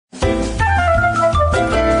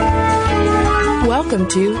Welcome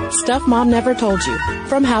to Stuff Mom Never Told You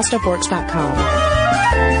from HowStuffWorks.com.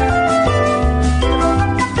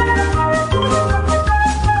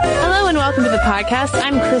 Hello and welcome to the podcast.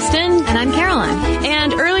 I'm Kristen. And I'm Caroline.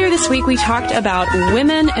 And earlier this week we talked about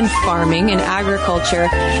women and farming and agriculture.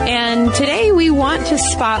 And today we want to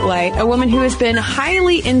spotlight a woman who has been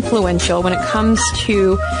highly influential when it comes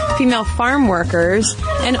to female farm workers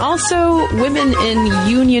and also women in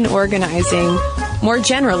union organizing more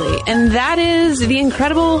generally, and that is the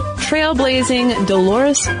incredible, trailblazing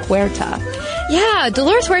Dolores Huerta. Yeah,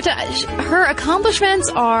 Dolores Huerta, her accomplishments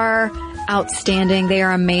are outstanding. They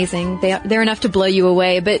are amazing. They're enough to blow you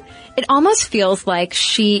away, but it almost feels like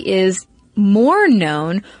she is more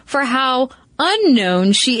known for how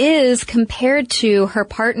unknown she is compared to her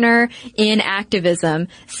partner in activism,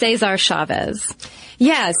 Cesar Chavez.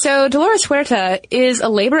 Yeah, so Dolores Huerta is a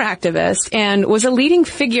labor activist and was a leading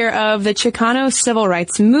figure of the Chicano civil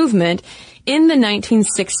rights movement in the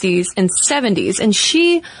 1960s and 70s. And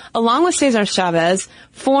she, along with Cesar Chavez,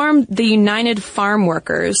 formed the United Farm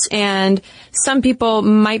Workers. And some people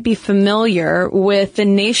might be familiar with the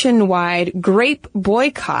nationwide grape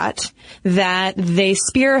boycott that they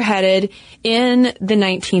spearheaded in the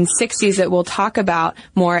 1960s that we'll talk about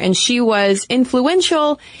more. And she was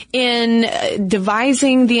influential in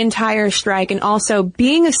devising the entire strike and also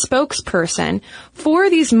being a spokesperson for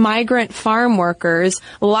these migrant farm workers,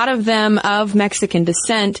 a lot of them of Mexican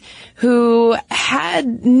descent, who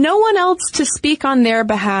had no one else to speak on their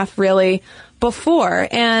behalf really before.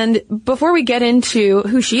 And before we get into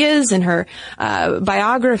who she is and her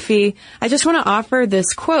biography, I just want to offer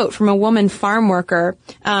this quote from a woman farm worker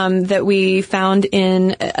that we found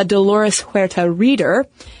in a Dolores Huerta reader,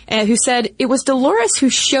 who said, "It was Dolores who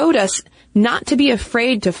showed us not to be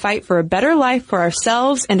afraid to fight for a better life for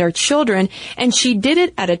ourselves and our children, and she did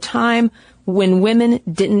it at a time when women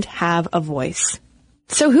didn't have a voice."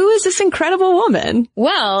 So who is this incredible woman?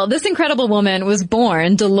 Well, this incredible woman was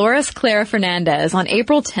born Dolores Clara Fernandez on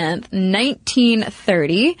April 10th,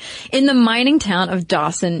 1930 in the mining town of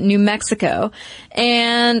Dawson, New Mexico.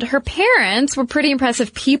 And her parents were pretty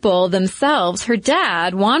impressive people themselves. Her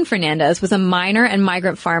dad, Juan Fernandez, was a miner and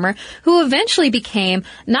migrant farmer who eventually became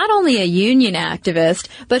not only a union activist,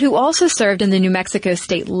 but who also served in the New Mexico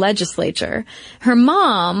state legislature. Her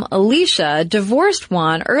mom, Alicia, divorced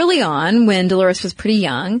Juan early on when Dolores was pretty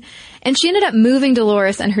young, and she ended up moving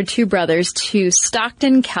Dolores and her two brothers to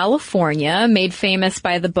Stockton, California, made famous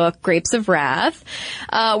by the book Grapes of Wrath,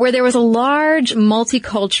 where there was a large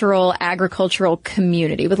multicultural agricultural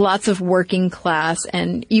community with lots of working class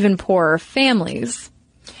and even poorer families.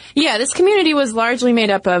 Yeah, this community was largely made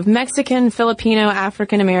up of Mexican, Filipino,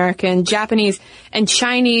 African American, Japanese, and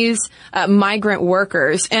Chinese migrant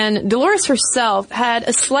workers. And Dolores herself had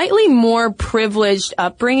a slightly more privileged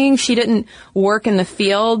upbringing. She didn't work in the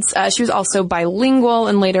fields. She was also bilingual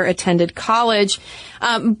and later attended college.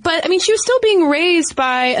 But, I mean, she was still being raised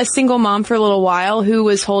by a single mom for a little while who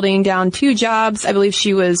was holding down two jobs. I believe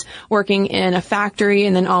she was working in a factory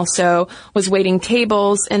and then also was waiting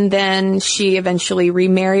tables. And then she eventually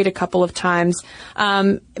remarried a couple of times.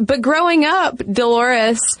 But growing up,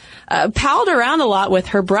 Dolores palled around a lot with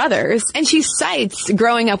her brothers. And she cites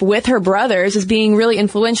growing up with her brothers as being really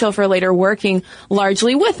influential for later working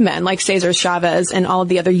largely with men like Cesar Chavez and all of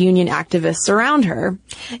the other union activists around her.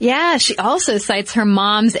 Yeah, she also cites her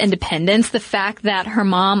mom's independence, the fact that her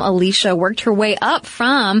mom, Alicia, worked her way up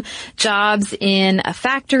from jobs in a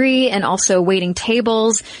factory and also waiting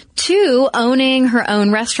tables to owning her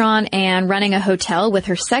own restaurant and running a hotel with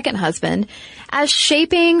her second husband, as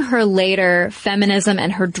shaping her later feminism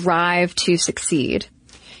and her drive to succeed.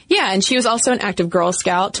 Yeah, and she was also an active Girl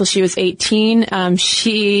Scout till she was 18.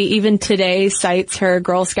 She, even today, cites her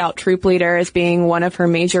Girl Scout troop leader as being one of her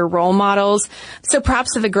major role models. So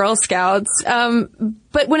props to the Girl Scouts.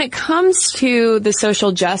 But when it comes to the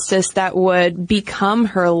social justice that would become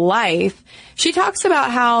her life, she talks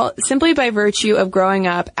about how simply by virtue of growing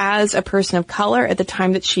up as a person of color at the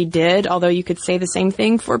time that she did, although you could say the same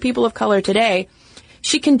thing for people of color today,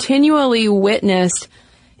 she continually witnessed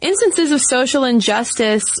instances of social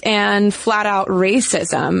injustice and flat-out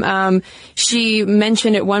racism. She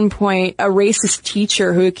mentioned at one point a racist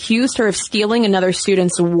teacher who accused her of stealing another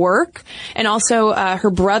student's work, and also her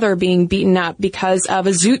brother being beaten up because of a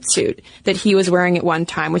zoot suit that he was wearing at one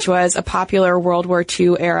time, which was a popular World War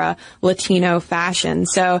II era Latino fashion.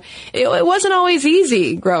 So it wasn't always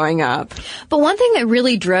easy growing up. But one thing that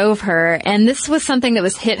really drove her, and this was something that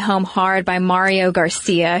was hit home hard by Mario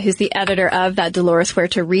Garcia, who's the editor of that Dolores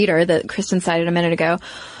Huerta reader that Kristen cited a minute ago,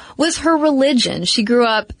 was her religion. She grew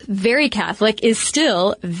up very Catholic, is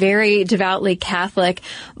still very devoutly Catholic,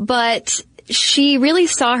 but she really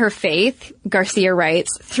saw her faith, Garcia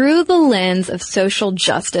writes, through the lens of social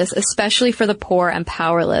justice, especially for the poor and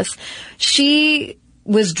powerless. She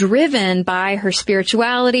was driven by her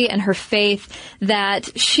spirituality and her faith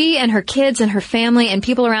that she and her kids and her family and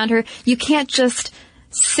people around her, you can't just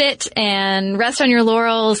sit and rest on your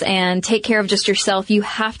laurels and take care of just yourself. You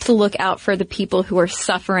have to look out for the people who are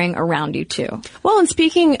suffering around you too. Well, and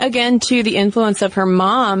speaking again to the influence of her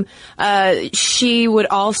mom, she would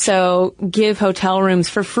also give hotel rooms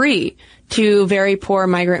for free to very poor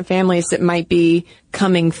migrant families that might be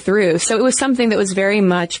coming through. So it was something that was very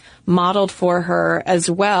much modeled for her as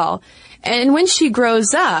well. And when she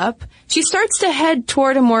grows up, she starts to head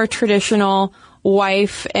toward a more traditional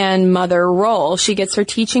wife and mother role. She gets her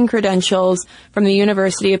teaching credentials from the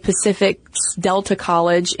University of Pacific's Delta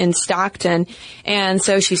College in Stockton. And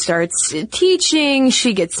so she starts teaching,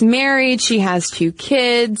 she gets married, she has 2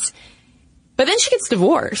 kids. But then she gets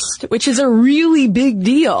divorced, which is a really big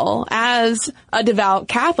deal as a devout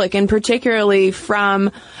Catholic, and particularly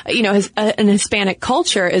from, an Hispanic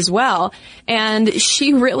culture as well. And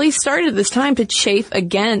she really started this time to chafe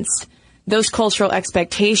against those cultural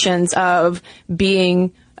expectations of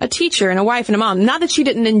being a teacher and a wife and a mom. Not that she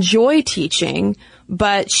didn't enjoy teaching,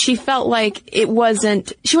 but she felt like she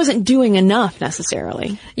wasn't doing enough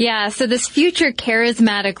necessarily. Yeah, so this future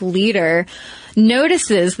charismatic leader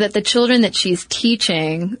notices that the children that she's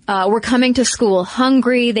teaching were coming to school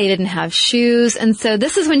hungry, they didn't have shoes, and so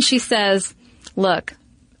this is when she says, look,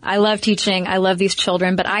 I love teaching, I love these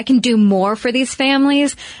children, but I can do more for these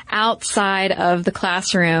families outside of the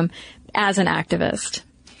classroom as an activist.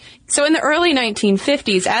 So in the early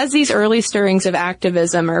 1950s, as these early stirrings of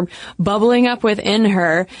activism are bubbling up within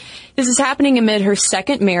her, this is happening amid her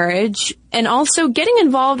second marriage and also getting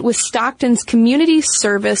involved with Stockton's Community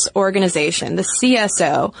Service Organization, the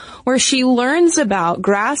CSO, where she learns about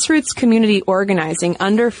grassroots community organizing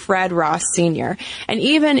under Fred Ross Sr. And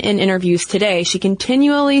even in interviews today, she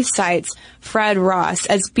continually cites Fred Ross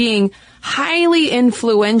as being highly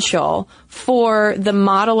influential for the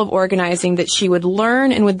model of organizing that she would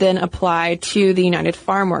learn and would then apply to the United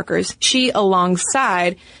Farm Workers. She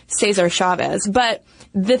alongside Cesar Chavez. But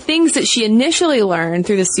the things that she initially learned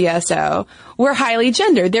through the CSO were highly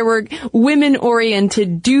gendered. There were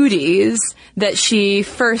women-oriented duties that she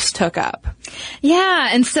first took up. Yeah,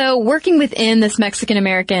 and so working within this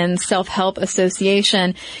Mexican-American self-help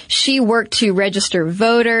association, she worked to register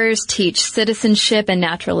voters, teach citizenship and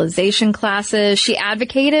naturalization classes. She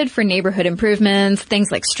advocated for neighborhood improvements,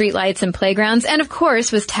 things like streetlights and playgrounds, and of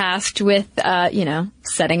course was tasked with,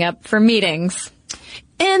 setting up for meetings.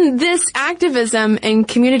 And this activism and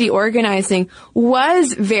community organizing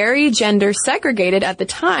was very gender segregated at the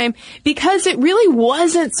time because it really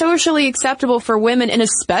wasn't socially acceptable for women, and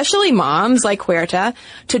especially moms like Huerta,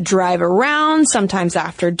 to drive around, sometimes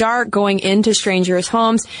after dark, going into strangers'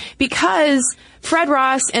 homes, because Fred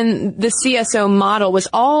Ross and the CSO model was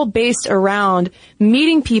all based around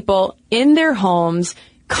meeting people in their homes,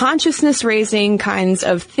 consciousness-raising kinds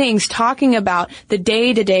of things, talking about the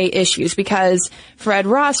day-to-day issues, because Fred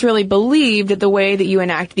Ross really believed that the way that you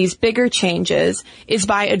enact these bigger changes is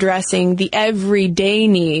by addressing the everyday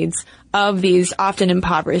needs of these often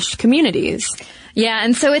impoverished communities. Yeah,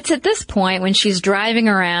 and so it's at this point when she's driving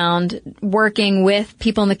around working with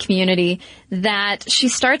people in the community that she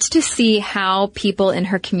starts to see how people in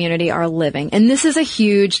her community are living. And this is a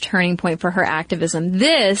huge turning point for her activism.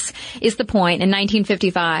 This is the point in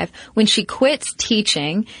 1955 when she quits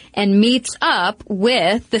teaching and meets up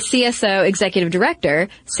with the CSO executive director,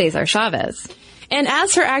 Cesar Chavez. And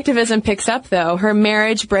as her activism picks up, though, her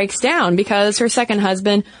marriage breaks down because her second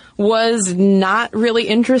husband was not really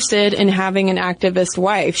interested in having an activist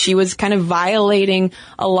wife. She was kind of violating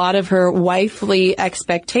a lot of her wifely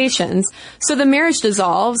expectations. So the marriage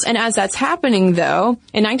dissolves, and as that's happening, though,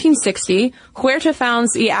 in 1960, Huerta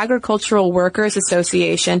founds the Agricultural Workers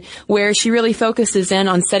Association, where she really focuses in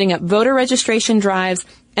on setting up voter registration drives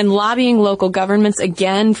and lobbying local governments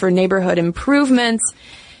again for neighborhood improvements.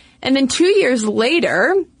 And then 2 years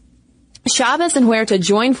later, Chavez and Huerta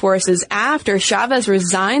join forces after Chavez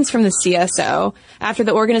resigns from the CSO, after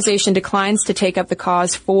the organization declines to take up the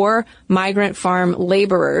cause for migrant farm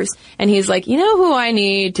laborers. And he's like, you know who I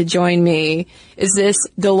need to join me is this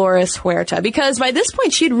Dolores Huerta. Because by this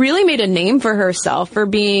point, she'd really made a name for herself for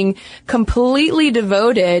being completely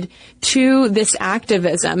devoted to this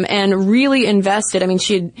activism and really invested. I mean,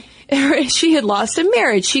 she had lost a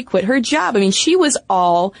marriage. She quit her job. I mean, she was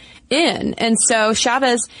all in. And so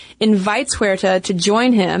Chavez invites Huerta to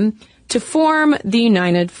join him to form the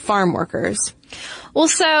United Farm Workers. Well,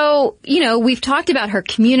 so, we've talked about her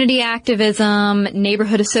community activism,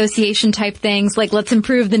 neighborhood association type things, like let's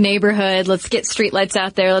improve the neighborhood, let's get streetlights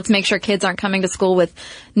out there, let's make sure kids aren't coming to school with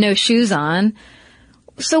no shoes on.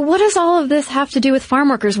 So what does all of this have to do with farm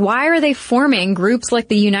workers? Why are they forming groups like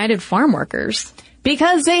the United Farm Workers?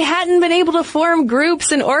 Because they hadn't been able to form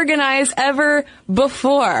groups and organize ever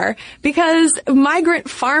before. Because migrant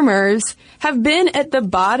farmers have been at the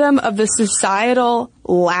bottom of the societal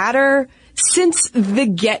ladder since the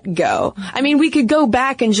get-go. I mean, we could go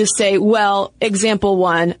back and just say, well, example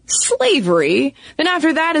one, slavery. Then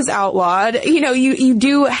after that is outlawed, you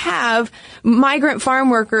do have migrant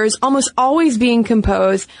farm workers almost always being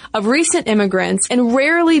composed of recent immigrants and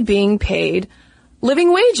rarely being paid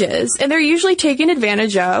living wages. And they're usually taken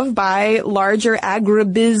advantage of by larger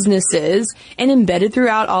agribusinesses, and embedded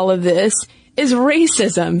throughout all of this is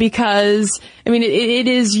racism, because, it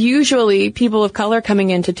is usually people of color coming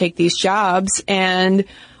in to take these jobs, and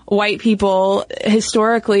white people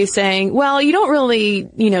historically saying, well, you don't really,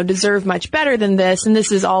 deserve much better than this, and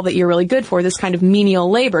this is all that you're really good for, this kind of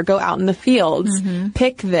menial labor. Go out in the fields,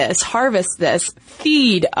 pick this, harvest this,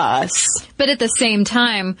 feed us. But at the same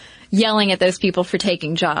time, yelling at those people for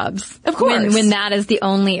taking jobs. Of course. When that is the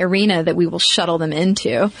only arena that we will shuttle them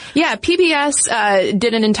into. Yeah, PBS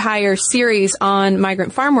did an entire series on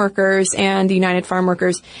migrant farm workers and the United Farm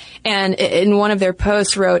Workers, and in one of their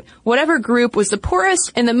posts wrote, whatever group was the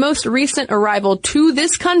poorest and the most recent arrival to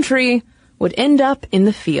this country would end up in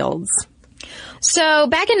the fields. So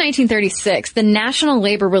back in 1936, the National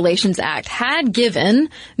Labor Relations Act had given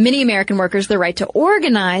many American workers the right to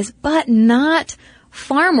organize, but not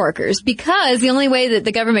farm workers, because the only way that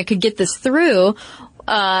the government could get this through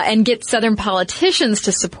and get Southern politicians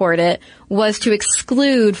to support it was to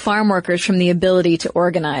exclude farm workers from the ability to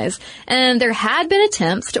organize. And there had been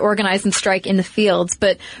attempts to organize and strike in the fields,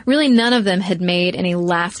 but really none of them had made any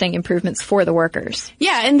lasting improvements for the workers.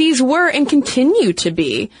 Yeah, and these were and continue to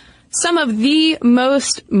be some of the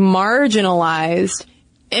most marginalized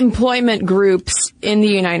employment groups in the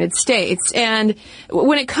United States. And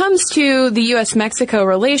when it comes to the U.S.-Mexico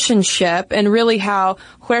relationship and really how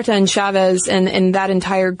Huerta and Chavez and that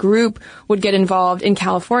entire group would get involved in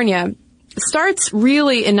California, starts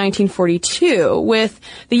really in 1942 with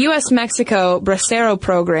the U.S.-Mexico Bracero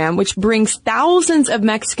program, which brings thousands of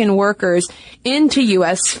Mexican workers into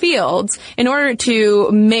U.S. fields in order to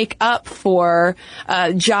make up for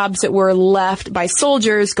jobs that were left by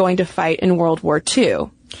soldiers going to fight in World War II.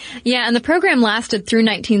 Yeah, and the program lasted through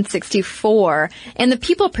 1964, and the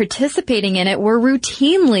people participating in it were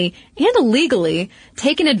routinely and illegally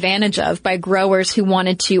taken advantage of by growers who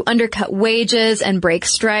wanted to undercut wages and break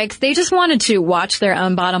strikes. They just wanted to watch their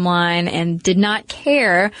own bottom line and did not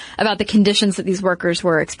care about the conditions that these workers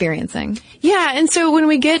were experiencing. Yeah, and so when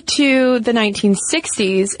we get to the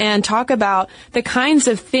 1960s and talk about the kinds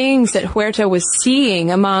of things that Huerta was seeing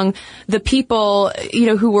among the people,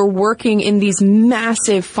 who were working in these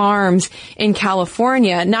massive farms in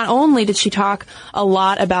California, not only did she talk a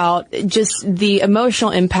lot about just the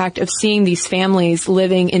emotional impact of seeing these families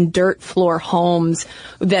living in dirt floor homes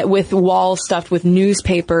that with walls stuffed with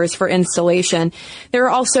newspapers for insulation, there are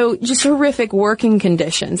also just horrific working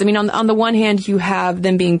conditions. On the one hand, you have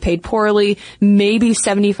them being paid poorly, maybe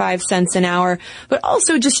 75 cents an hour, but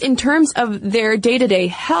also just in terms of their day-to-day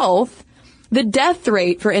health, the death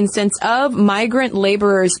rate, for instance, of migrant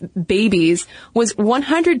laborers' babies was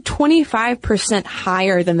 125%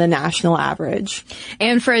 higher than the national average.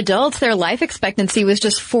 And for adults, their life expectancy was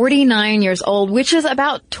just 49 years old, which is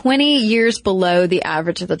about 20 years below the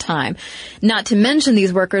average at the time. Not to mention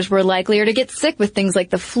these workers were likelier to get sick with things like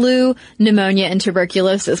the flu, pneumonia, and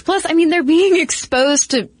tuberculosis. Plus, they're being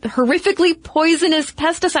exposed to horrifically poisonous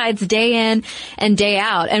pesticides day in and day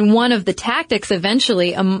out. And one of the tactics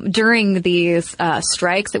eventually during these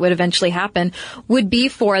strikes that would eventually happen would be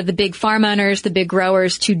for the big farm owners, the big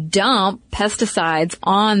growers, to dump pesticides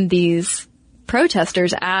on these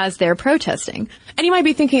protesters as they're protesting. And you might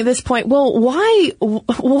be thinking at this point, well, why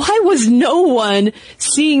was no one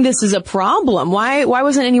seeing this as a problem? Why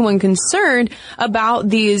wasn't anyone concerned about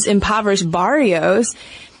these impoverished barrios?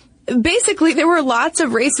 Basically, there were lots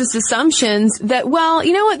of racist assumptions that, well,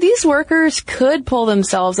 you know what, these workers could pull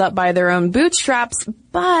themselves up by their own bootstraps,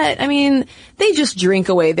 but, they just drink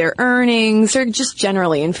away their earnings. They're just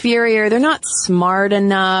generally inferior. They're not smart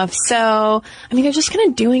enough. So, they're just kind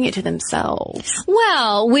of doing it to themselves.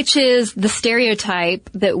 Well, which is the stereotype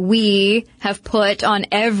that we have put on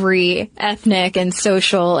every ethnic and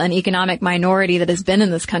social and economic minority that has been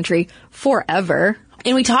in this country forever.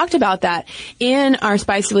 And we talked about that in our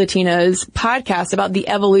Spicy Latinos podcast about the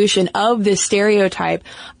evolution of this stereotype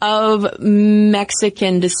of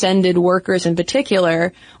Mexican-descended workers in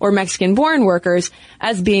particular, or Mexican-born workers,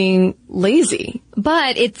 as being lazy.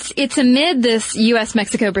 But it's amid this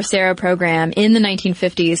U.S.-Mexico Bracero program in the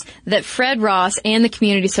 1950s that Fred Ross and the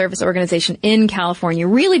Community Service Organization in California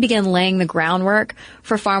really began laying the groundwork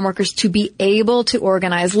for farm workers to be able to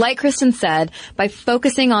organize, like Kristen said, by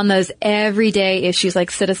focusing on those everyday issues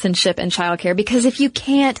like citizenship and childcare. Because if you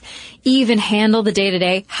can't even handle the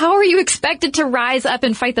day-to-day, how are you expected to rise up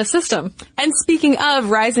and fight the system? And speaking of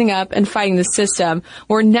rising up and fighting the system,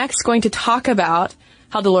 we're next going to talk about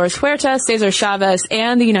how Dolores Huerta, Cesar Chavez,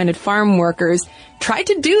 and the United Farm Workers tried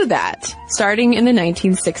to do that starting in the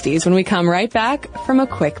 1960s when we come right back from a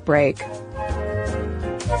quick break.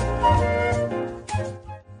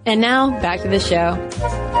 And now, back to the show.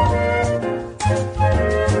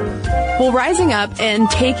 Well, rising up and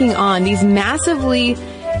taking on these massively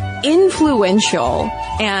influential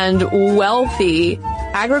and wealthy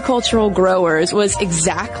agricultural growers was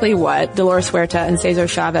exactly what Dolores Huerta and Cesar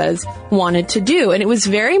Chavez wanted to do. And it was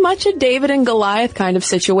very much a David and Goliath kind of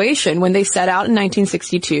situation when they set out in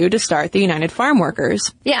 1962 to start the United Farm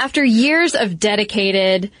Workers. Yeah, after years of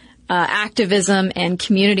dedicated activism and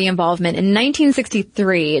community involvement, in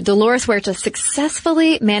 1963, Dolores Huerta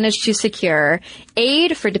successfully managed to secure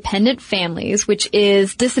aid for dependent families, which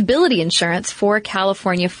is disability insurance for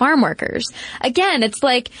California farm workers. Again, it's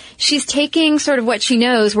like she's taking sort of what she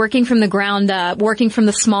knows, working from the ground up, working from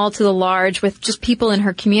the small to the large with just people in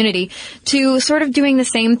her community, to sort of doing the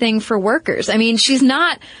same thing for workers. I mean, she's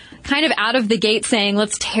not kind of out of the gate saying,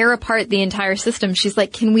 let's tear apart the entire system. She's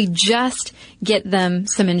like, can we just get them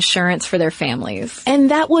some insurance for their families?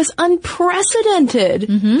 And that was unprecedented,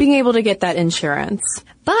 being able to get that insurance.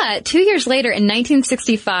 But 2 years later, in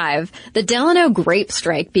 1965, the Delano grape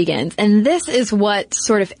strike begins. And this is what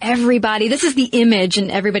sort of this is the image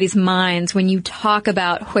in everybody's minds when you talk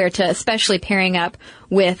about Huerta, especially pairing up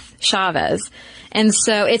with Chavez. And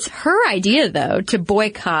so it's her idea, though, to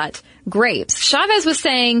boycott grapes. Chavez was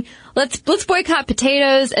saying, let's boycott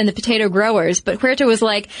potatoes and the potato growers. But Huerta was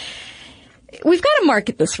like, we've got to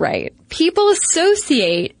market this right. People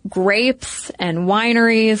associate grapes and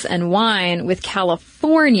wineries and wine with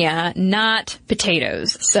California, not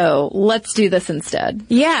potatoes. So let's do this instead.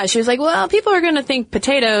 Yeah, she was like, well, people are going to think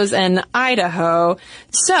potatoes and Idaho.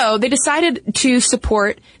 So they decided to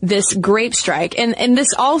support this grape strike. And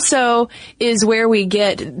this also is where we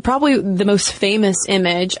get probably the most famous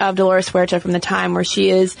image of Dolores Huerta from the time, where she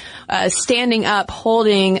is standing up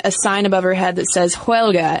holding a sign above her head that says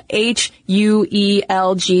Huelga,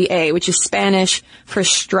 Huelga, which is Spanish for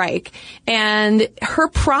strike. And her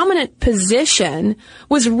prominent position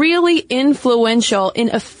was really influential in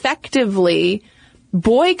effectively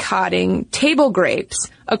boycotting table grapes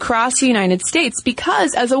across the United States,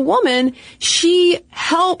 because as a woman, she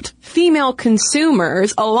helped female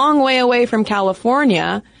consumers a long way away from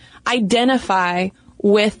California identify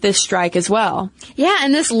with this strike as well. Yeah,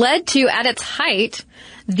 and this led to, at its height,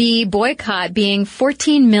 the boycott being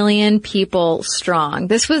 14 million people strong.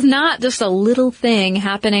 This was not just a little thing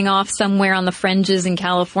happening off somewhere on the fringes in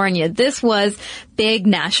California. This was big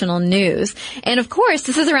national news. And of course,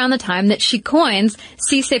 this is around the time that she coins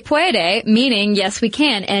 "Si se puede," meaning yes, we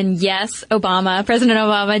can. And yes, President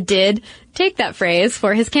Obama did take that phrase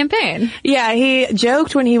for his campaign. Yeah, he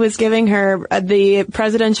joked when he was giving her the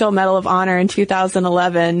Presidential Medal of Honor in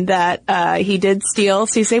 2011 that he did steal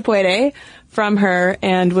 "Si se puede" from her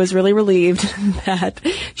and was really relieved that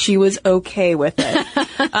she was okay with it.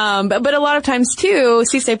 But a lot of times too,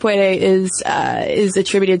 "Si se puede" is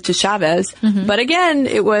attributed to Chavez. But again,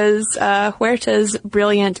 it was Huerta's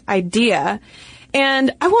brilliant idea.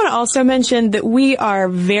 And I want to also mention that we are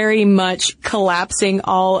very much collapsing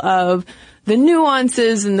all of the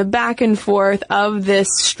nuances and the back and forth of this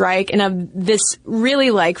strike and of this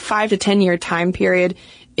really like 5 to 10 year time period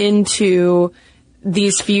into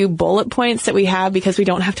these few bullet points that we have, because we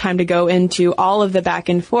don't have time to go into all of the back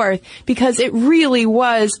and forth, because it really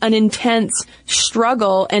was an intense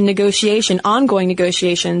struggle and ongoing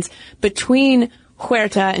negotiations between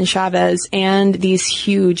Huerta and Chavez and these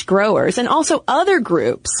huge growers, and also other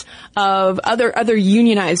groups of other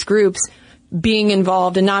unionized groups being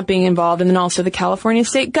involved and not being involved, and then also the California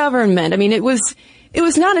state government. I mean, it was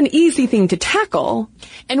not an easy thing to tackle.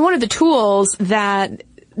 And one of the tools that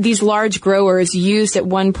these large growers used at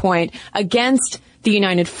one point against the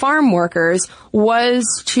United Farm Workers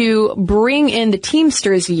was to bring in the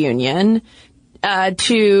Teamsters Union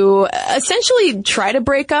to essentially try to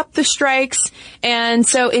break up the strikes. And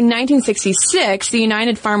so in 1966, the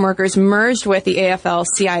United Farm Workers merged with the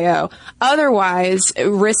AFL-CIO, otherwise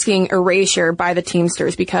risking erasure by the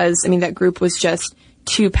Teamsters because, I mean, that group was just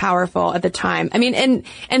too powerful at the time. I mean,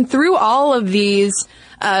 and through all of these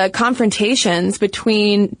confrontations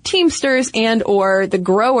between Teamsters and or the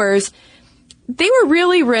growers, they were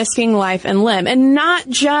really risking life and limb. And not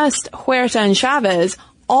just Huerta and Chavez,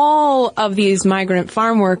 all of these migrant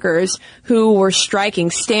farm workers who were striking,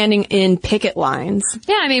 standing in picket lines.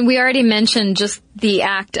 Yeah, I mean, we already mentioned just the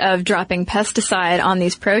act of dropping pesticide on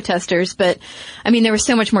these protesters, but, I mean, there was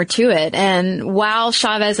so much more to it. And while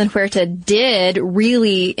Chavez and Huerta did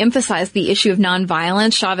really emphasize the issue of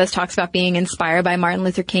nonviolence, Chavez talks about being inspired by Martin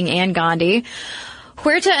Luther King and Gandhi,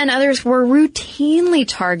 Huerta and others were routinely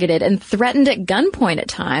targeted and threatened at gunpoint at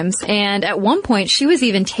times, and at one point she was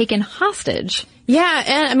even taken hostage. Yeah,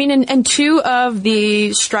 and I mean, and two of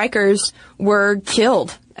the strikers were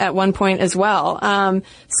killed at one point as well.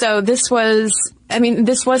 So this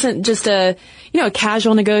wasn't just a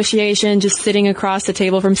casual negotiation, just sitting across the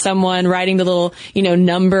table from someone, writing the little,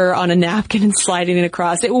 number on a napkin and sliding it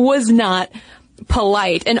across. It was not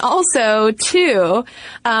polite. And also, too,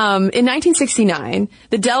 in 1969,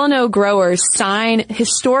 the Delano growers signed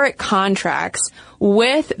historic contracts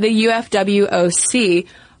with the UFWOC,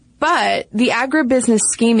 but the agribusiness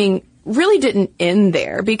scheming really didn't end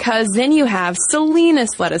there, because then you have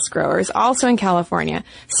Salinas lettuce growers, also in California,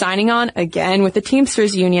 signing on again with the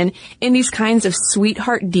Teamsters Union in these kinds of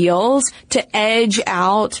sweetheart deals to edge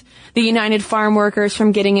out the United Farm Workers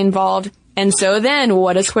from getting involved. And so then,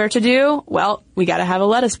 what does Huerta do? Well, we gotta have a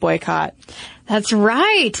lettuce boycott. That's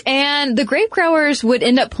right. And the grape growers would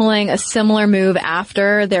end up pulling a similar move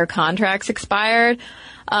after their contracts expired.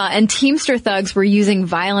 And Teamster thugs were using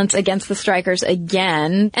violence against the strikers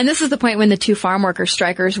again. And this is the point when the two farm worker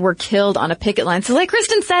strikers were killed on a picket line. So like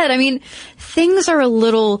Kristen said, I mean, things are a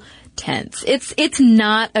little tense. It's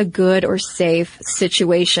not a good or safe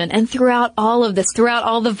situation. And throughout all of this, throughout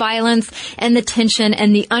all the violence and the tension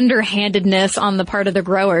and the underhandedness on the part of the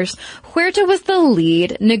growers, Huerta was the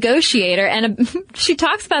lead negotiator. And she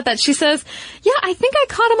talks about that. She says, yeah, I think I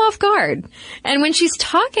caught him off guard. And when she's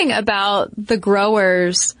talking about the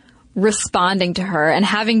growers responding to her and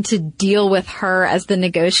having to deal with her as the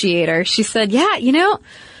negotiator, she said, yeah,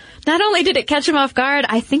 not only did it catch them off guard,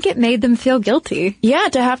 I think it made them feel guilty. Yeah,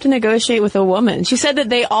 to have to negotiate with a woman. She said that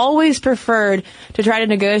they always preferred to try to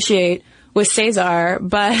negotiate with Cesar,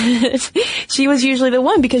 but she was usually the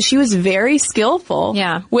one because she was very skillful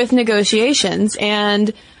with negotiations.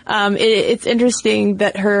 And it's interesting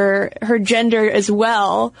that her gender as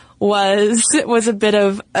well was a bit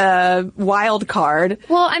of a wild card.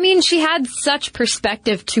 Well, I mean, she had such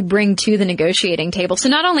perspective to bring to the negotiating table. So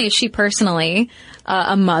not only is she personally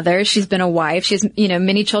a mother, she's been a wife, she has,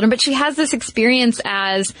 many children, but she has this experience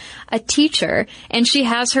as a teacher, and she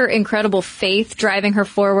has her incredible faith driving her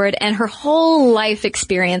forward, and her whole life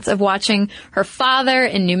experience of watching her father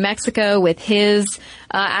in New Mexico with his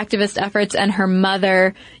activist efforts, and her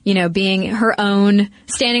mother, being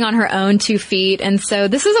standing on her own 2 feet. And so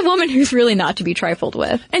this is a woman who's really not to be trifled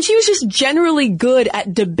with. And she was just generally good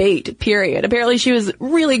at debate, period. Apparently she was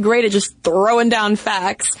really great at just throwing down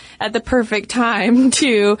facts at the perfect time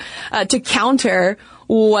to counter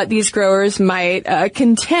what these growers might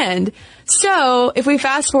contend. So if we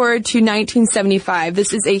fast forward to 1975,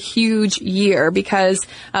 this is a huge year because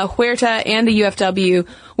Huerta and the UFW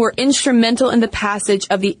were instrumental in the passage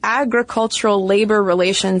of the Agricultural Labor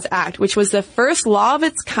Relations Act, which was the first law of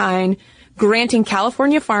its kind granting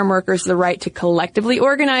California farm workers the right to collectively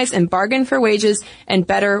organize and bargain for wages and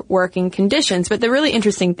better working conditions. But the really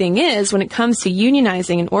interesting thing is, when it comes to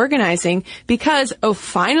unionizing and organizing, because,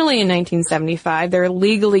 finally in 1975, they're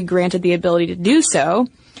legally granted the ability to do so,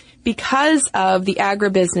 because of the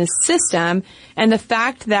agribusiness system and the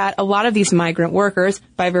fact that a lot of these migrant workers,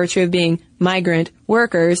 by virtue of being migrant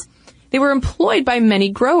workers, they were employed by many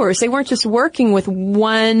growers. They weren't just working with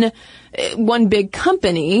one big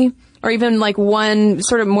company or even like one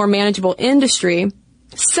sort of more manageable industry.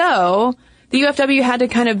 So the UFW had to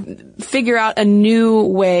kind of figure out a new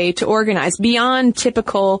way to organize beyond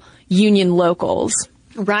typical union locals.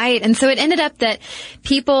 Right. And so it ended up that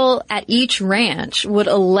people at each ranch would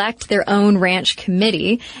elect their own ranch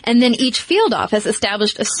committee, and then each field office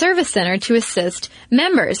established a service center to assist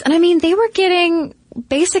members. And I mean, they were getting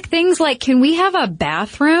basic things like, can we have a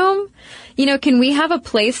bathroom? can we have a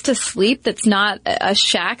place to sleep that's not a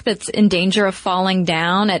shack that's in danger of falling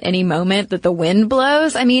down at any moment that the wind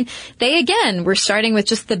blows? I mean, they, again, were starting with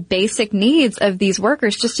just the basic needs of these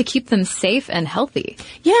workers just to keep them safe and healthy.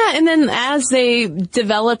 Yeah, and then as they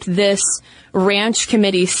developed this ranch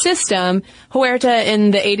committee system, Huerta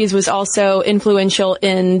in the 80s was also influential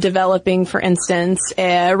in developing, for instance,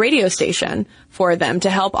 a radio station for them to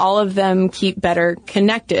help all of them keep better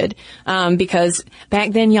connected. Because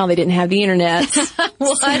back then, y'all, they didn't have the internet.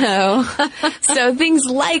 So things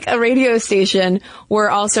like a radio station were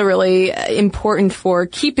also really important for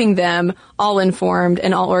keeping them all informed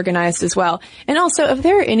and all organized as well. And also, if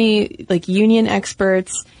there are any union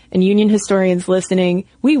experts and union historians listening,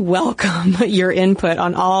 we welcome your input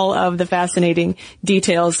on all of the fascinating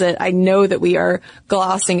details that I know that we are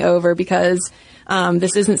glossing over, because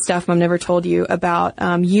this isn't stuff Mom never told you about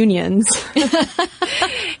unions.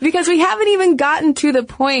 Because we haven't even gotten to the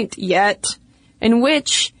point yet in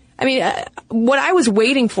which, what I was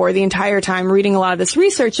waiting for the entire time reading a lot of this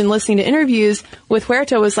research and listening to interviews with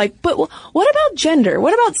Huerta was but what about gender?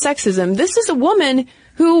 What about sexism? This is a woman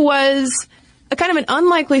who was a kind of an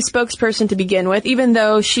unlikely spokesperson to begin with, even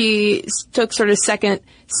though she took sort of second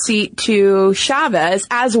seat to Chavez,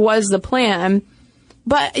 as was the plan.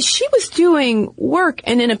 But she was doing work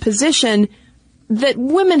and in a position that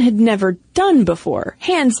women had never done before.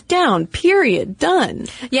 Hands down, period, done.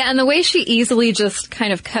 Yeah, and the way she easily just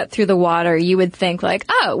kind of cut through the water, you would think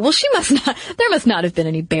oh, well, there must not have been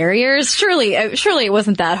any barriers. Surely it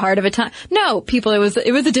wasn't that hard of a time. No, people, it was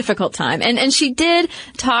a difficult time. And she did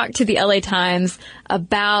talk to the LA Times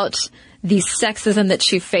about the sexism that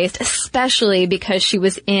she faced, especially because she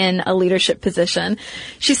was in a leadership position.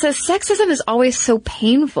 She says sexism is always so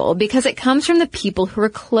painful because it comes from the people who are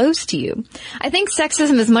close to you. I think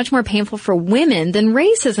sexism is much more painful for women than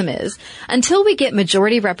racism is. Until we get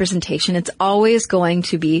majority representation, it's always going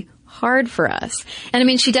to be hard for us.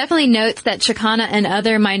 And she definitely notes that Chicana and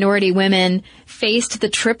other minority women faced the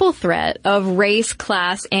triple threat of race,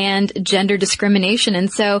 class, and gender discrimination.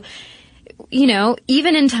 And so,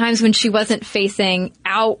 even in times when she wasn't facing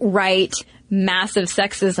outright massive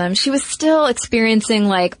sexism, she was still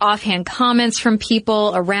experiencing offhand comments from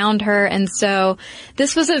people around her. And so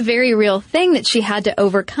this was a very real thing that she had to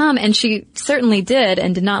overcome, and she certainly did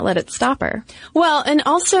and did not let it stop her. Well, and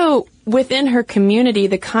also within her community,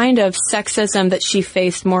 the kind of sexism that she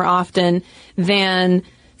faced more often than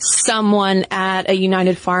someone at a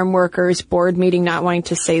United Farm Workers board meeting not wanting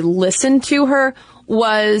to say listen to her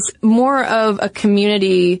was more of a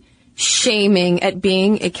community shaming at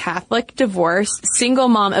being a Catholic, divorced, single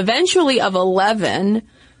mom, eventually of 11,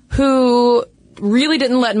 who really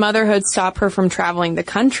didn't let motherhood stop her from traveling the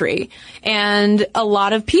country. And a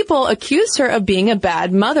lot of people accused her of being a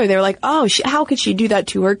bad mother. They're like, oh, how could she do that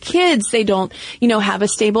to her kids? They don't, have a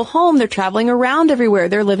stable home. They're traveling around everywhere.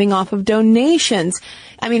 They're living off of donations.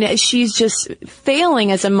 She's just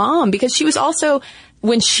failing as a mom, because she was also,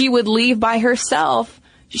 when she would leave by herself,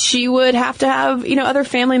 she would have to have, other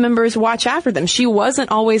family members watch after them. She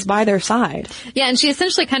wasn't always by their side. Yeah, and she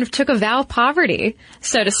essentially kind of took a vow of poverty,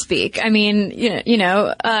 so to speak.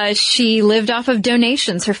 She lived off of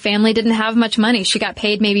donations. Her family didn't have much money. She got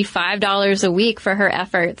paid maybe $5 a week for her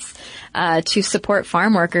efforts to support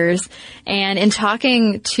farm workers. And in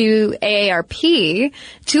talking to AARP,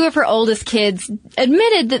 two of her oldest kids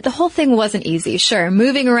admitted that the whole thing wasn't easy. Sure,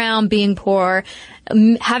 moving around, being poor,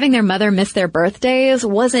 having their mother miss their birthdays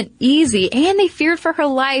wasn't easy, and they feared for her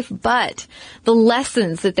life, but the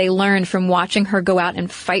lessons that they learned from watching her go out and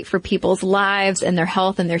fight for people's lives and their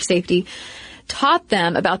health and their safety taught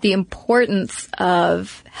them about the importance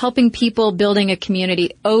of helping people, building a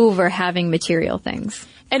community over having material things.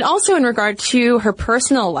 And also in regard to her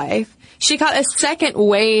personal life, she caught a second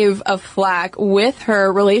wave of flack with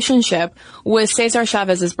her relationship with Cesar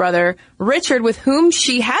Chavez's brother, Richard, with whom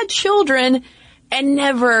she had children and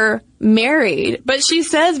never married. But she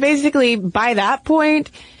says basically by that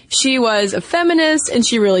point, she was a feminist and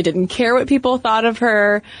she really didn't care what people thought of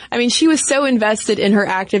her. She was so invested in her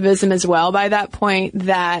activism as well by that point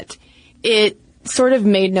that it sort of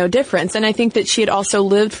made no difference. And I think that she had also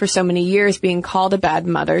lived for so many years being called a bad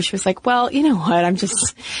mother. She was like, well, you know what? I'm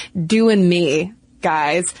just doing me,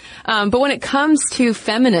 guys. But when it comes to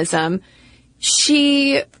feminism,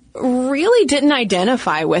 she really didn't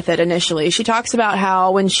identify with it initially. She talks about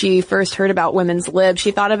how when she first heard about women's lib,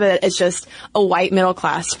 she thought of it as just a white middle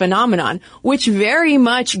class phenomenon, which very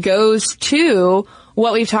much goes to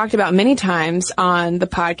what we've talked about many times on the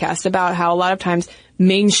podcast about how a lot of times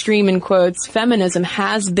mainstream, in quotes, feminism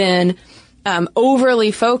has been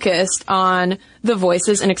overly focused on the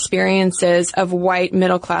voices and experiences of white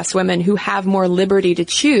middle-class women who have more liberty to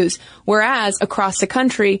choose. Whereas across the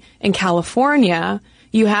country in California,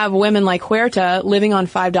 you have women like Huerta living on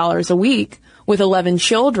 $5 a week with 11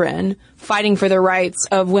 children, fighting for the rights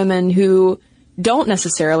of women who don't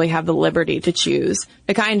necessarily have the liberty to choose.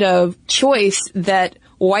 The kind of choice that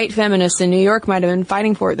white feminists in New York might have been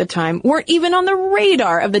fighting for at the time weren't even on the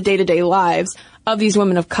radar of the day-to-day lives of these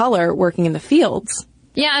women of color working in the fields.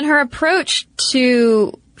 Yeah, and her approach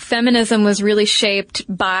to feminism was really shaped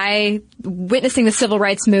by witnessing the civil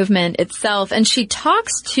rights movement itself. And she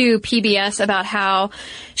talks to PBS about how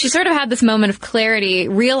she sort of had this moment of clarity,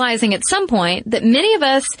 realizing at some point that many of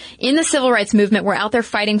us in the civil rights movement were out there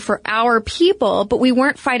fighting for our people, but we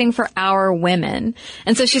weren't fighting for our women.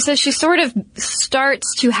 And so she says she sort of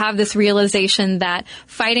starts to have this realization that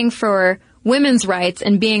fighting for women's rights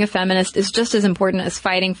and being a feminist is just as important as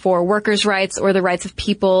fighting for workers' rights or the rights of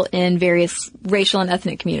people in various racial and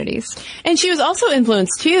ethnic communities. And she was also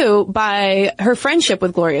influenced, too, by her friendship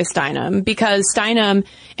with Gloria Steinem, because Steinem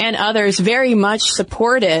and others very much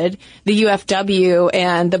supported the UFW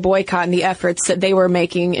and the boycott and the efforts that they were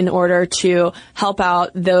making in order to help out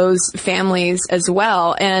those families as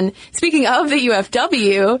well. And speaking of the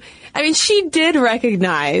UFW, I mean, she did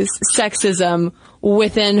recognize sexism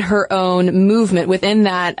within her own movement, within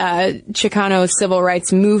that Chicano civil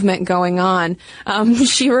rights movement going on.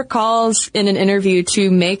 She recalls in an interview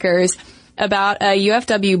to Makers about a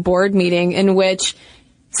UFW board meeting in which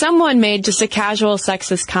someone made just a casual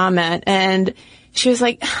sexist comment, and she was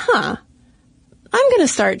like, I'm going to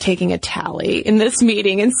start taking a tally in this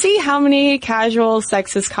meeting and see how many casual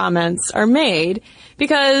sexist comments are made.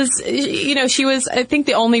 Because, you know, she was, I think,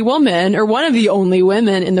 the only woman, or one of the only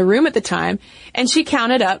women in the room at the time, and she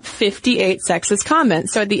counted up 58 sexist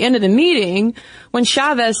comments. So at the end of the meeting, when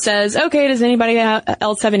Chavez says, okay, does anybody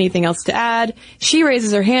else have anything else to add? She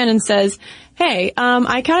raises her hand and says, hey,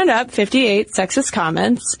 I counted up 58 sexist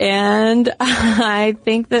comments, and I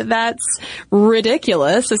think that that's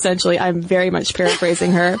ridiculous. Essentially, I'm very much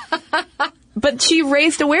paraphrasing her. But she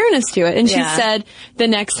raised awareness to it, and she said the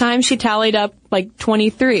next time she tallied up like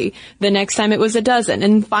 23, the next time it was a dozen.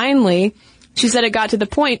 And finally, she said it got to the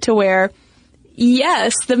point to where,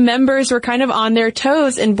 yes, the members were kind of on their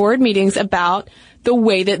toes in board meetings about the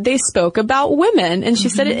way that they spoke about women. And she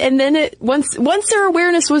said it, and then once their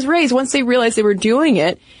awareness was raised, once they realized they were doing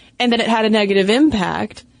it and that it had a negative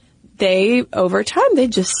impact, over time, they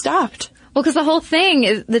just stopped. Well, because the whole thing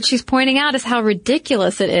is, that she's pointing out is how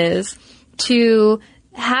ridiculous it is to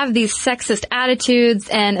have these sexist attitudes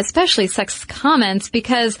and especially sexist comments,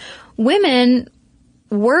 because women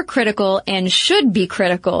were critical and should be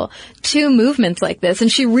critical to movements like this.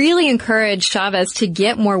 And she really encouraged Chavez to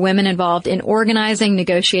get more women involved in organizing,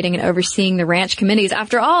 negotiating, and overseeing the ranch committees.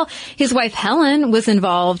 After all, his wife Helen was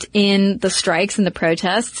involved in the strikes and the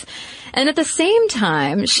protests. And at the same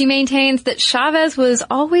time, she maintains that Chavez was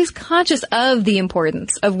always conscious of the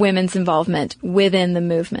importance of women's involvement within the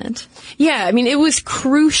movement. Yeah, I mean, it was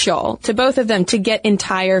crucial to both of them to get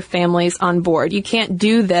entire families on board. You can't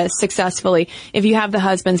do this successfully if you have the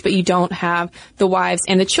husbands, but you don't have the wives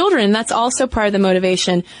and the children. And that's also part of the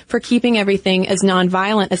motivation for keeping everything as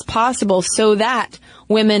nonviolent as possible so that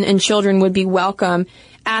women and children would be welcome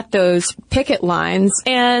at those picket lines.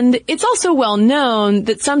 And it's also well known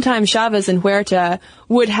that sometimes Chavez and Huerta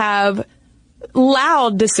would have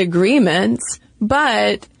loud disagreements,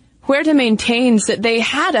 but Huerta maintains that they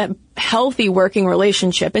had a healthy working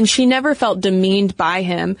relationship, and she never felt demeaned by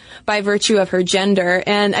him by virtue of her gender.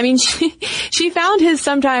 And I mean, she found his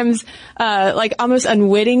sometimes like almost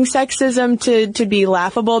unwitting sexism to be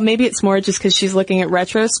laughable. Maybe it's more just because she's looking at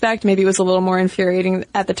retrospect. Maybe it was a little more infuriating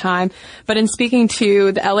at the time. But in speaking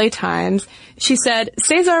to the LA Times, she said,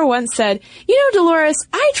 Cesar once said, you know, Dolores,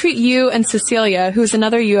 I treat you and Cecilia, who's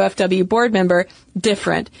another UFW board member,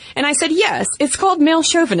 different. And I said, yes, it's called male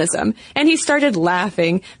chauvinism. And he started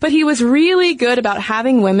laughing, but he was really good about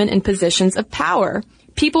having women in positions of power.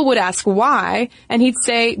 People would ask why, and he'd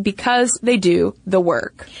say, because they do the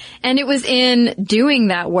work. And it was in doing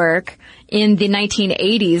that work in the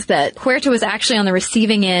 1980s that Huerta was actually on the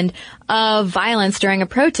receiving end of violence during a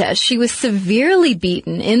protest. She was severely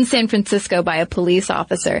beaten in San Francisco by a police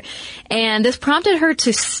officer. And this prompted her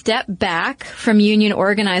to step back from union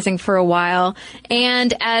organizing for a while.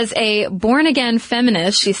 And as a born-again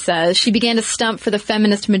feminist, she says, she began to stump for the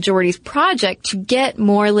Feminist Majorities Project to get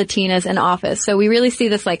more Latinas in office. So we really see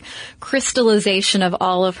this like crystallization of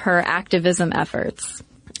all of her activism efforts.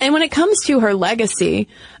 And when it comes to her legacy,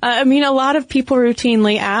 a lot of people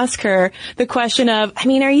routinely ask her the question of, are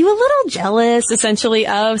you a little jealous, essentially,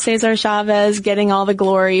 of Cesar Chavez getting all the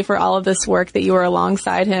glory for all of this work that you were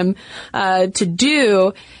alongside him to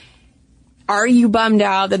do? Are you bummed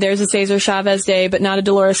out that there's a Cesar Chavez Day but not a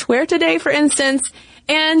Dolores Huerta Day, for instance?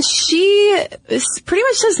 And she pretty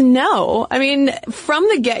much says no. From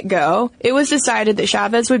the get-go, it was decided that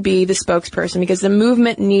Chavez would be the spokesperson because the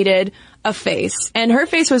movement needed a face. And her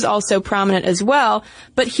face was also prominent as well,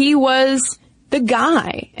 but he was the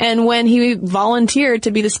guy. And when he volunteered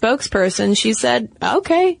to be the spokesperson, she said,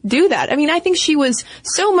 okay, do that. I think she was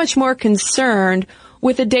so much more concerned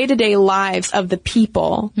with the day-to-day lives of the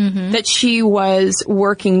people that she was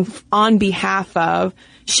working on behalf of.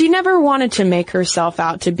 She never wanted to make herself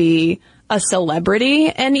out to be a celebrity.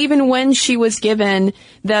 And even when she was given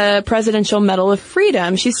the Presidential Medal of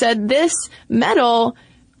Freedom, she said, this medal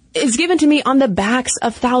is given to me on the backs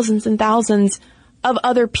of thousands and thousands of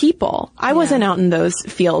other people. I wasn't out in those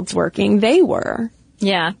fields working. They were.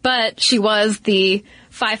 Yeah, but she was the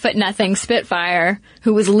 5'0" Spitfire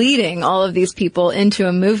who was leading all of these people into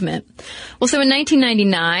a movement. Well, so in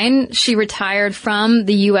 1999, she retired from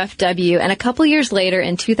the UFW, and a couple years later,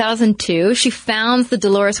 in 2002, she founds the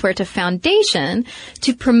Dolores Huerta Foundation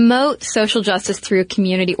to promote social justice through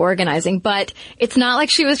community organizing. But it's not like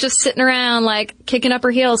she was just sitting around, kicking up her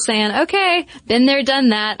heels saying, okay, been there, done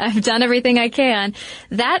that, I've done everything I can.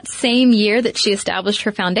 That same year that she established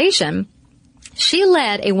her foundation, she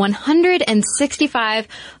led a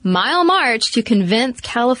 165-mile march to convince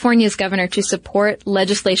California's governor to support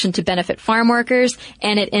legislation to benefit farm workers,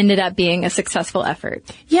 and it ended up being a successful effort.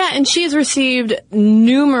 Yeah, and she's received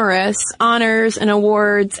numerous honors and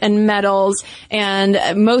awards and medals, and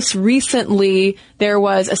most recently there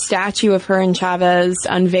was a statue of her and Chavez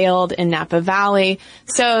unveiled in Napa Valley.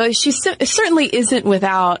 So she certainly isn't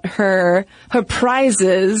without her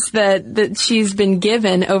prizes that she's been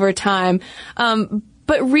given over time.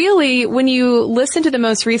 But really, when you listen to the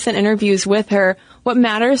most recent interviews with her, what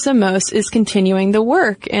matters the most is continuing the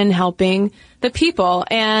work and helping the people.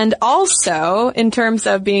 And also, in terms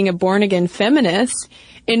of being a born-again feminist,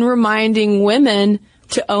 in reminding women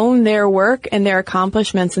to own their work and their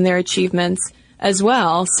accomplishments and their achievements as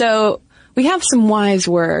well. So we have some wise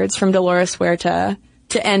words from Dolores Huerta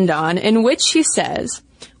to end on, in which she says,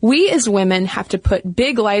 we as women have to put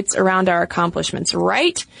big lights around our accomplishments,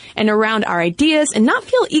 right? And around our ideas, and not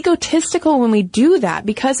feel egotistical when we do that,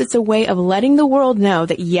 because it's a way of letting the world know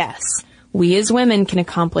that, yes, we as women can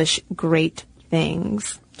accomplish great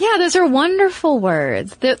things. Yeah, those are wonderful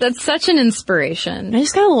words. That's such an inspiration. I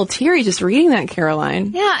just got a little teary just reading that,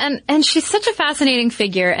 Caroline. Yeah, and she's such a fascinating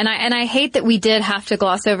figure, and I hate that we did have to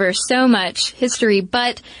gloss over so much history,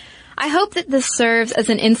 but I hope that this serves as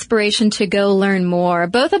an inspiration to go learn more,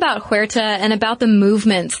 both about Huerta and about the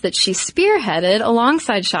movements that she spearheaded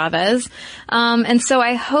alongside Chavez. And so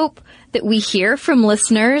I hope that we hear from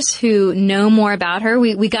listeners who know more about her.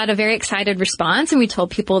 We got a very excited response, and we told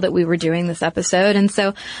people that we were doing this episode. And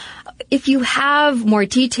so if you have more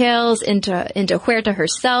details into Huerta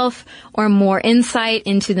herself or more insight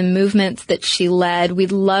into the movements that she led,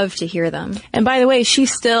 we'd love to hear them. And by the way, she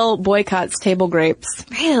still boycotts table grapes.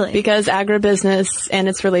 Really? Because agribusiness and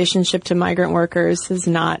its relationship to migrant workers has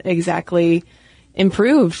not exactly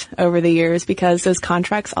improved over the years, because those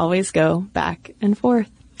contracts always go back and forth.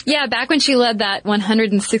 Yeah, back when she led that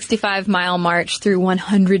 165-mile march through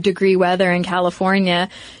 100-degree weather in California,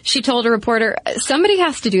 she told a reporter, somebody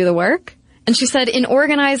has to do the work. And she said, in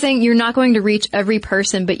organizing, you're not going to reach every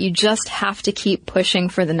person, but you just have to keep pushing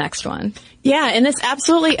for the next one. Yeah, and this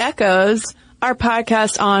absolutely echoes our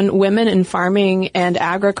podcast on women in farming and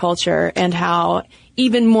agriculture, and how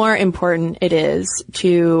even more important it is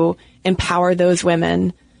to empower those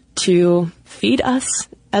women to feed us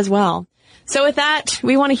as well. So with that,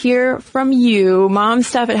 we want to hear from you.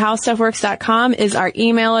 momstuff@howstuffworks.com is our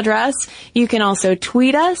email address. You can also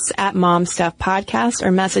tweet us at momstuffpodcast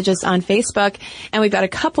or message us on Facebook. And we've got a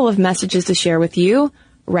couple of messages to share with you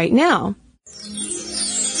right now.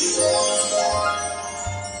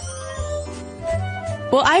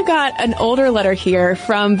 Well, I've got an older letter here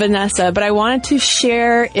from Vanessa, but I wanted to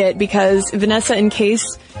share it because, Vanessa, in case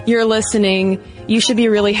you're listening, you should be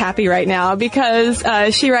really happy right now, because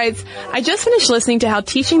she writes, I just finished listening to how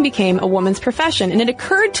teaching became a woman's profession, and it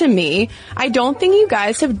occurred to me, I don't think you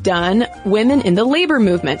guys have done women in the labor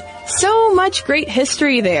movement. So much great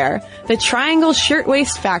history there. The Triangle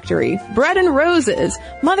Shirtwaist Factory, Bread and Roses,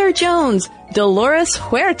 Mother Jones, Dolores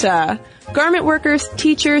Huerta, garment workers,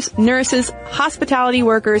 teachers, nurses, hospitality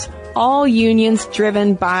workers, all unions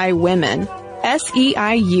driven by women.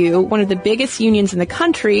 SEIU, one of the biggest unions in the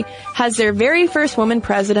country, has their very first woman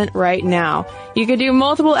president right now. You could do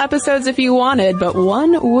multiple episodes if you wanted, but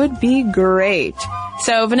one would be great.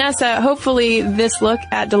 So, Vanessa, hopefully this look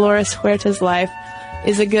at Dolores Huerta's life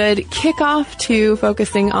is a good kickoff to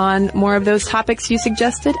focusing on more of those topics you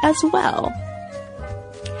suggested as well.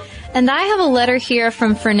 And I have a letter here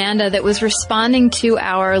from Fernanda that was responding to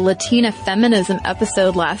our Latina feminism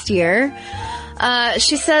episode last year.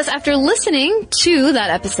 She says, after listening to that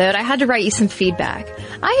episode, I had to write you some feedback.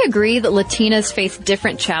 I agree that Latinas face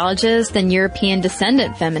different challenges than European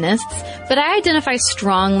descendant feminists, but I identify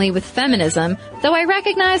strongly with feminism, though I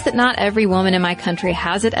recognize that not every woman in my country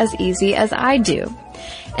has it as easy as I do.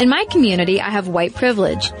 In my community, I have white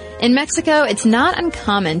privilege. In Mexico, it's not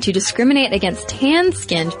uncommon to discriminate against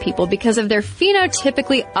tan-skinned people because of their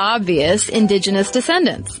phenotypically obvious indigenous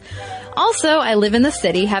descendants. Also, I live in the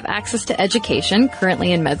city, have access to education,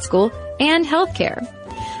 currently in med school, and healthcare.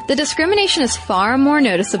 The discrimination is far more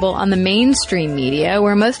noticeable on the mainstream media,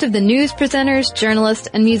 where most of the news presenters, journalists,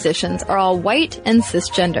 and musicians are all white and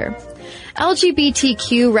cisgender.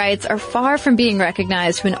 LGBTQ rights are far from being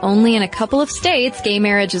recognized when only in a couple of states gay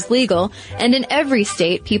marriage is legal, and in every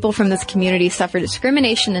state, people from this community suffer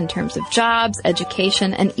discrimination in terms of jobs,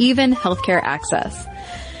 education, and even healthcare access.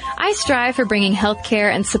 I strive for bringing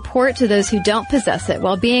healthcare and support to those who don't possess it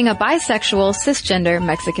while being a bisexual, cisgender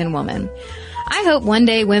Mexican woman. I hope one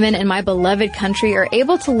day women in my beloved country are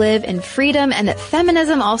able to live in freedom and that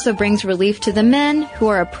feminism also brings relief to the men who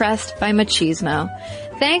are oppressed by machismo.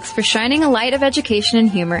 Thanks for shining a light of education and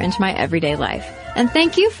humor into my everyday life. And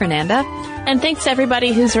thank you, Fernanda. And thanks to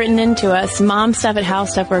everybody who's written into us.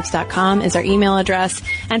 momstuff@howstuffworks.com is our email address.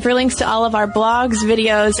 And for links to all of our blogs,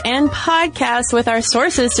 videos, and podcasts with our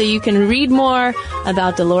sources so you can read more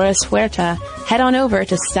about Dolores Huerta, head on over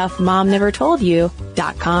to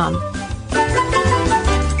stuffmomnevertoldyou.com.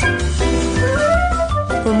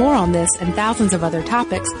 For more on this and thousands of other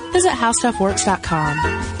topics, visit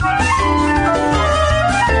howstuffworks.com.